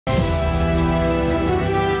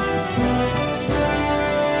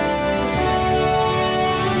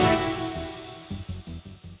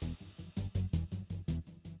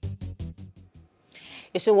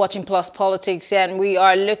You're still watching Plus Politics, and we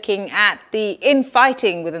are looking at the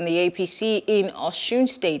infighting within the APC in Osun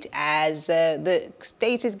State as the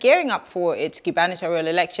state is gearing up for its gubernatorial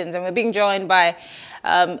elections. And we're being joined by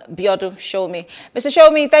Biodun Sowunmi. Mr.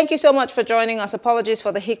 Sowunmi, thank you so much for joining us. Apologies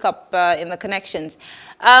for the hiccup in the connections.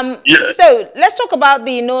 So let's talk about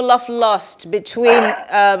the no love lost between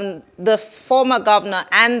the former governor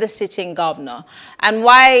and the sitting governor, and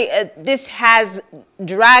why this has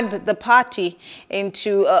dragged the party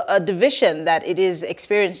into a division that it is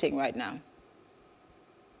experiencing right now.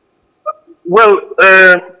 Well,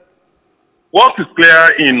 what is clear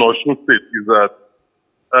in Osun State is that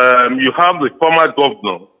you have the former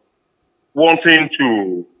governor wanting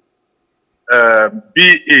to be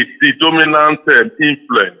the dominant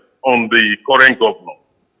influence on the current governor.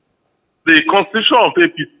 The constitution of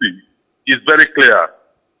APC is very clear.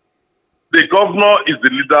 The governor is the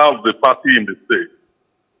leader of the party in the state,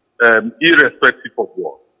 irrespective of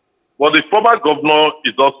what. But the former governor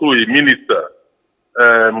is also a minister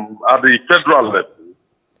at the federal level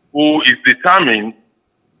who is determined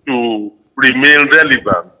to remain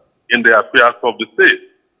relevant in the affairs of the state.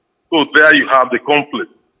 So there you have the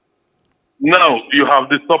conflict. Now you have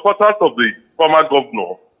the supporters of the former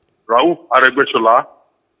governor, Rauf, Aregbesola,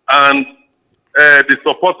 and the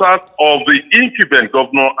supporters of the incumbent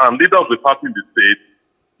governor and leader of the party in the state,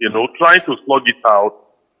 trying to slug it out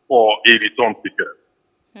for a return ticket.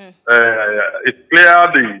 It's clear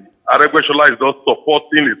the Aregbesola is not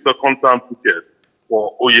supporting a second-term ticket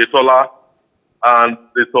for Oyetola, and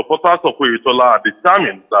the supporters of Oyetola are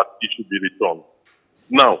determined that it should be returned.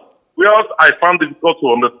 Now, where I found it difficult to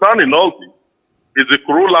understand in all this is the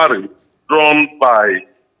corollary drawn by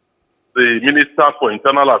the Minister for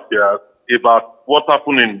Internal Affairs about what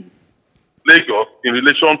happened in Lagos in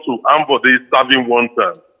relation to Ambode serving one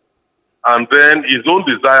term, and then his own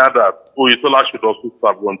desire that Oyetola should also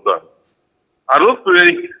serve one term. I don't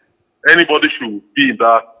think anybody should be in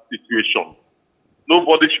that situation.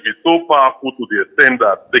 Nobody should be so powerful to the extent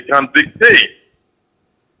that they can dictate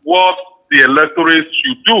what the electorate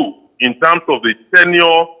should do in terms of the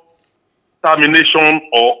tenure, termination,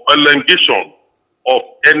 or elongation of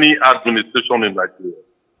any administration in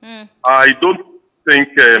Nigeria. I don't think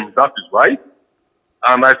that is right.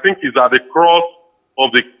 And I think it's at the cross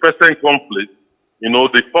of the present conflict,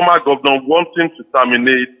 the former governor wanting to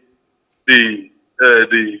terminate the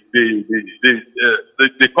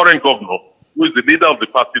current governor, who is the leader of the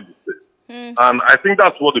party in the state. And I think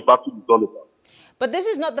that's what the battle is all about. But this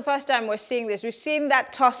is not the first time we're seeing this. We've seen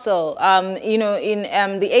that tussle, in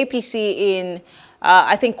the APC in,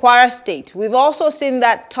 I think, Kwara State. We've also seen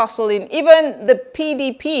that tussle in even the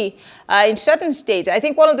PDP in certain states. I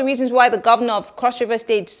think one of the reasons why the governor of Cross River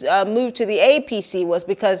State moved to the APC was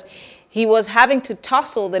because he was having to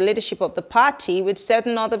tussle the leadership of the party with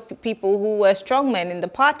certain other people who were strongmen in the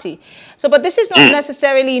party. So, but this is not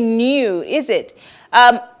necessarily new, is it?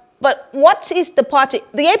 But what is the party?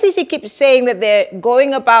 The APC keeps saying that they're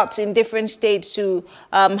going about in different states to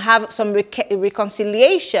have some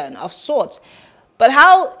reconciliation of sorts. But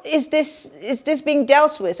how is this being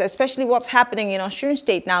dealt with, especially what's happening in Osun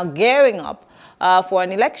State now, gearing up for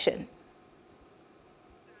an election?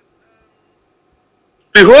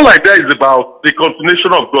 The whole idea is about the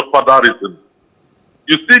continuation of godfatherism.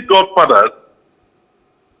 You see godfathers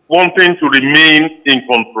wanting to remain in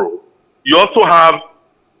control. You also have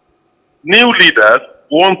new leaders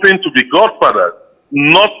wanting to be godfathers,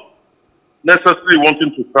 not necessarily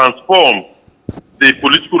wanting to transform the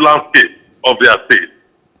political landscape of their state,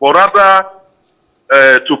 but rather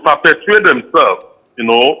to perpetuate themselves,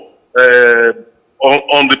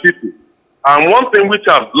 on the people. And one thing which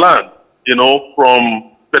I've learned,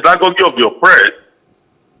 from pedagogy of the oppressed,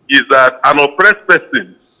 is that an oppressed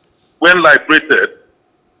person, when liberated,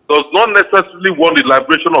 does not necessarily want the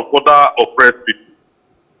liberation of other oppressed people,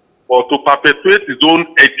 or to perpetuate his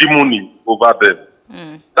own hegemony over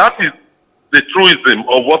them. That is the truism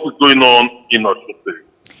of what is going on in Osun State.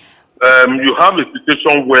 You have a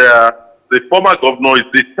situation where the former governor is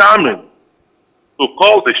determined to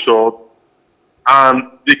call the shot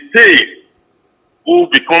and dictate who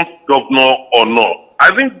becomes governor or not.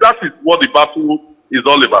 I think that is what the battle is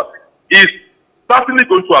all about. It's certainly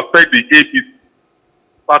going to affect the APC,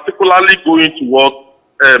 particularly going towards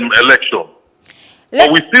election.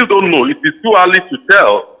 But we still don't know. It is too early to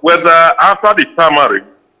tell whether after the primary,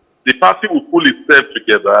 the party will pull itself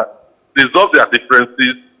together, resolve their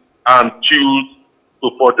differences, and choose to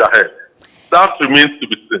forge ahead. That remains to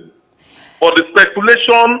be seen. But the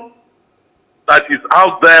speculation that is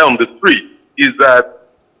out there on the street is that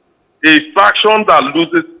a faction that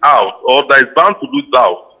loses out, or that is bound to lose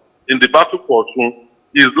out in the battle for Osun,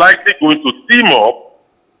 is likely going to team up,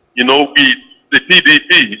 with the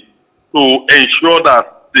PDP to ensure that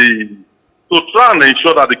to try and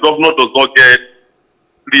ensure that the governor does not get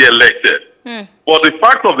re-elected. But the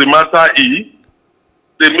fact of the matter is,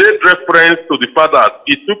 they made reference to the fact that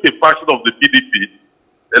it took a faction of the PDP,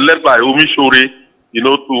 led by Omishore,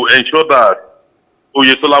 to ensure that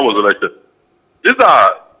Oyetola was elected. These are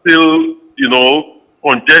still,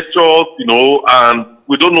 conjectures, and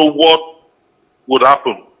we don't know what would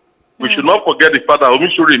happen. We should not forget the fact that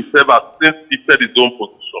Omishore himself has since shifted his own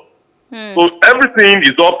position. So everything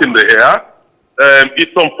is up in the air.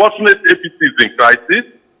 It's unfortunate APC is in crisis,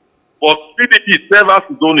 but PDP itself has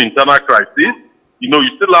its own internal crisis. You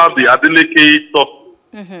still have the Adeleke tussle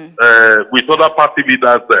with other party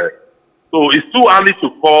leaders there. So it's too early to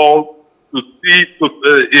call to see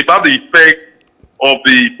about the effect of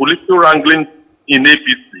the political wrangling in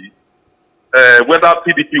APC, whether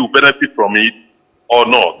PDP will benefit from it or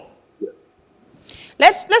not. Yeah.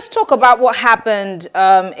 Let's talk about what happened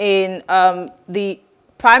in the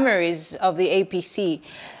primaries of the APC.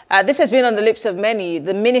 This has been on the lips of many.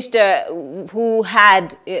 The minister who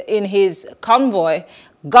had in his convoy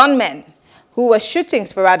gunmen who were shooting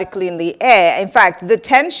sporadically in the air. In fact, the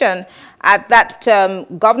tension at that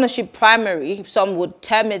governorship primary, some would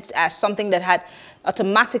term it as something that had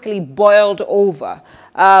automatically boiled over.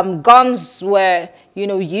 Guns were,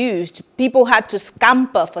 used. People had to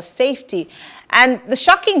scamper for safety. And the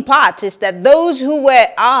shocking part is that those who were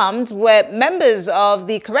armed were members of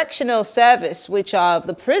the correctional service, which are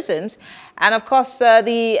the prisons, and of course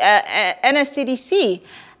the NSCDC.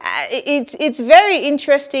 It's very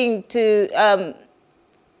interesting to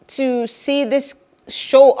see this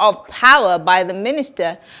show of power by the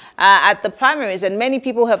minister at the primaries, and many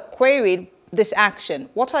people have queried this action.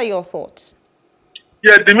 What are your thoughts?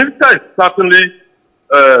 Yeah, the minister is certainly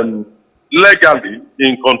legally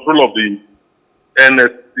in control of the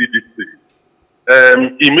NSCDC.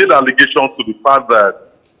 He made allegations to the fact that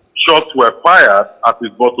shots were fired at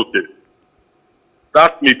his motorcade.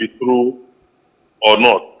 That may be true or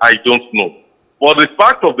not, I don't know. But the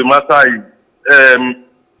fact of the matter is,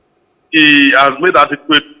 he has made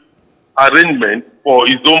adequate arrangements for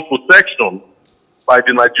his own protection by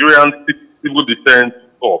the Nigerian Civil Defense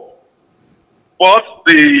Corps. But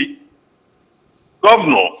the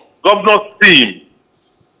governor's team,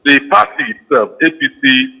 the party itself, APC,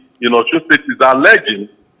 Osun State, is alleging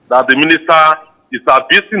that the minister is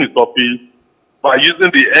abusing his office by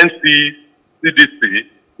using the NCCDC,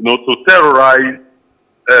 to terrorize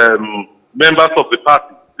members of the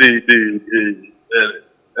party,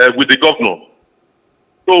 with the governor.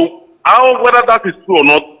 So, whether that is true or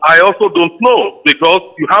not, I also don't know, because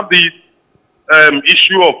you have this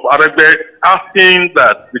issue of Aregbe asking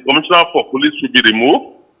that the commissioner for police should be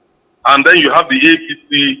removed, and then you have the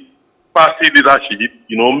APC party leadership,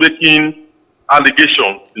 making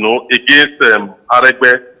allegations, against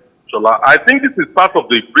Aregbesola. I think this is part of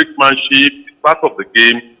the brickmanship, part of the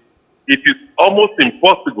game. It is almost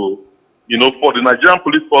impossible, for the Nigerian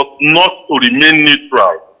police force not to remain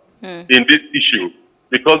neutral in this issue,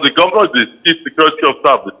 because the governor is the chief security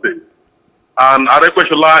officer of the state, and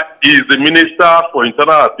Aregbesola is the minister for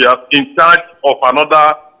internal affairs in charge of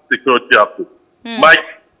another security aspect. My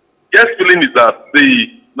guess feeling is that the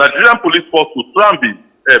Nigerian police force will try and be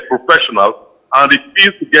professional and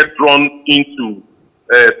refuse to get drawn into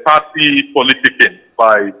party politicking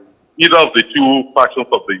by either of the two factions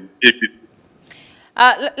of the APC.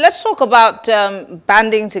 Let's talk about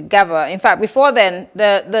banding together. In fact, before then,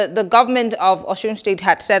 the government of Osun State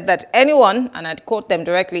had said that anyone, and I'd quote them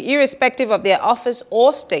directly, irrespective of their office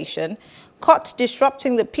or station, caught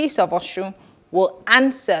disrupting the peace of Osun will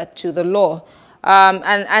answer to the law.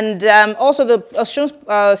 Also the Osun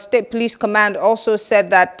State Police Command also said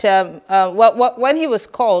that when he was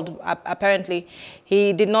called, apparently,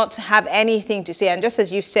 he did not have anything to say. And just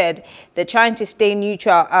as you said, they're trying to stay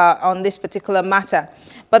neutral on this particular matter.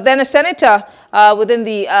 But then a senator within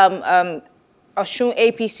the Osun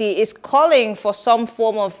APC is calling for some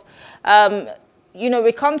form of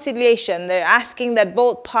reconciliation. They're asking that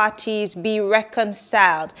both parties be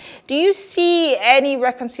reconciled. Do you see any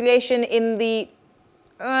reconciliation in the,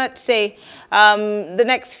 let's say, the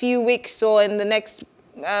next few weeks or in the next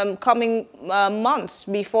coming months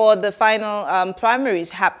before the final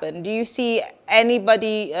primaries happen? Do you see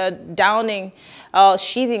anybody downing,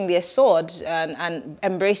 sheathing their sword and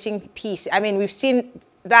embracing peace? I mean, we've seen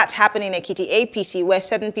that happening in Ekiti APC, where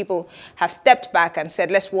certain people have stepped back and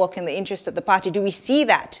said, let's work in the interest of the party. Do we see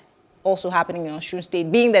that also happening in Osun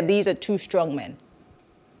State, being that these are two strong men?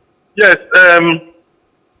 Yes.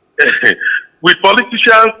 With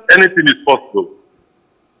politicians, anything is possible.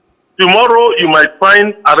 Tomorrow, you might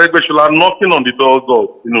find Aregbesola knocking on the doors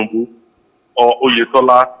of Tinubu or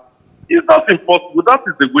Oyetola. It's not impossible. That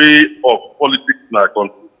is the way of politics in our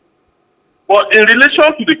country. But in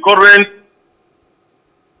relation to the current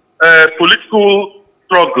political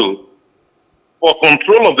struggle for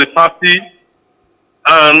control of the party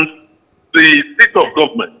and the seat of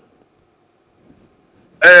government,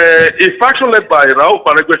 a faction led by Rauf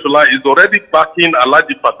Aregbesola is already backing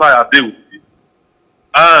Alhaji Adeoti,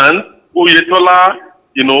 and Oyetola,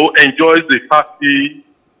 enjoys the party,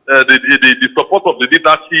 the support of the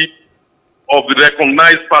leadership of the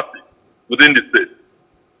recognized party within the state.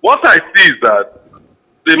 What I see is that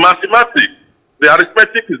the mathematics, the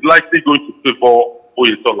arithmetic is likely going to favor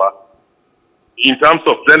Oyetola in terms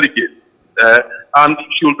of delegates. And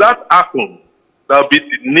should that happen, there will be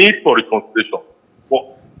the need for reconciliation.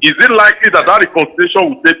 But is it likely that reconciliation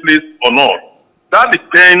will take place or not? That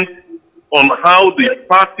depends on how the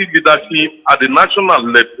party leadership at the national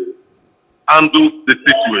level handles the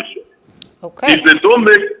situation. Okay. If they don't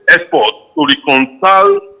make efforts to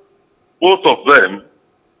reconcile both of them,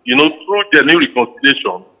 through genuine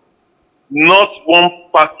reconciliation, not one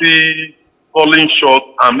party calling shots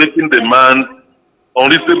and making demands,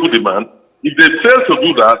 unreasonable demands. If they fail to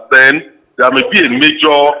do that, then there may be a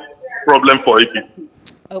major problem for APC.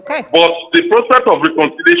 Okay. But the process of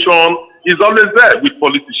reconciliation is always there with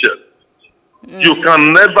politicians. You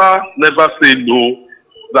can never say no,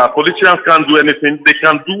 that politicians can't do anything. They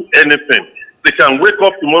can do anything. They can wake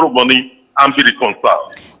up tomorrow morning and be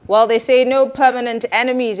reconciled. Well, they say no permanent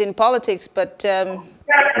enemies in politics, but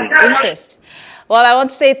interest. Well, I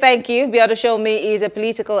want to say thank you. Biodun Sowunmi is a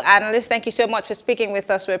political analyst. Thank you so much for speaking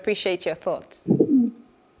with us. We appreciate your thoughts.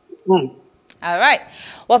 All right.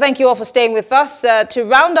 Well, thank you all for staying with us. To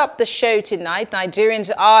round up the show tonight,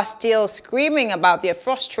 Nigerians are still screaming about their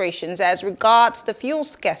frustrations as regards the fuel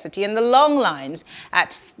scarcity and the long lines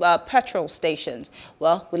at petrol stations.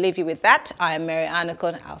 Well, we'll leave you with that. I am Mary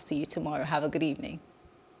Anakon. I'll see you tomorrow. Have a good evening.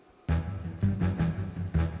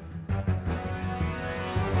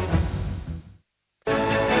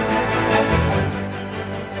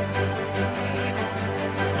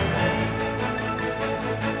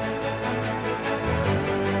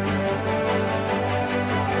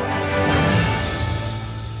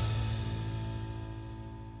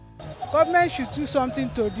 Government should do something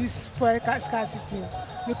to this fuel scarcity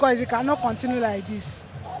because it cannot continue like this.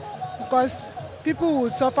 Because people will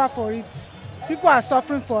suffer for it. People are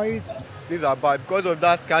suffering for it. Things are bad because of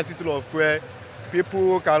that scarcity of fuel.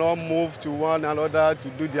 People cannot move to one another to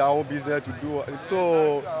do their own business.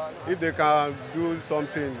 So if they can do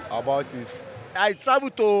something about it. I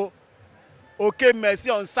traveled to OK Mercy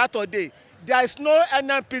on Saturday. There is no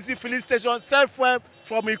NNPC filling station self-fuel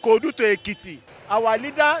from Ikodu to Ekiti. Our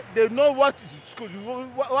leader, they know where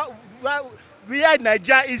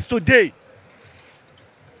Nigeria is today.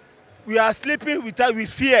 We are sleeping with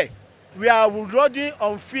fear. We are running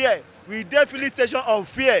on fear. We dey filling station on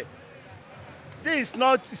fear. This is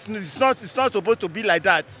not. It's not supposed to be like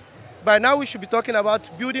that. By now, we should be talking about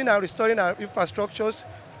building and restoring our infrastructures.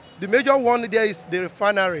 The major one there is the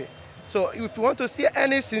refinery. So if you want to see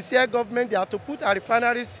any sincere government, they have to put our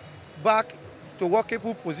refineries back to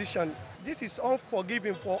workable position. This is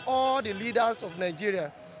unforgiving for all the leaders of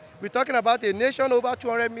Nigeria. We're talking about a nation over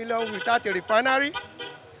 200 million without a refinery.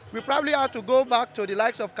 We probably have to go back to the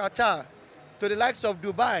likes of Qatar, to the likes of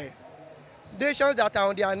Dubai, nations that are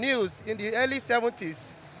on their knees in the early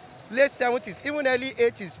 70s, late 70s, even early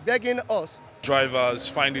 80s, begging us. Drivers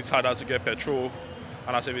find it harder to get petrol,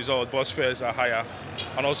 and as a result, bus fares are higher.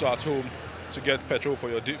 And also at home, to get petrol for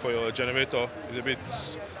your generator is a bit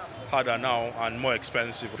harder now and more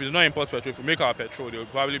expensive. If we do not import petrol, if we make our petrol, there will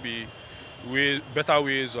probably be better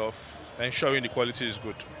ways of ensuring the quality is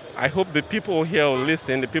good. I hope the people here will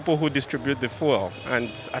listen, the people who distribute the fuel, and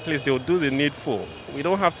at least they will do the needful. We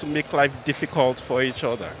don't have to make life difficult for each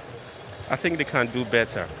other. I think they can do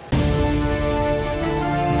better.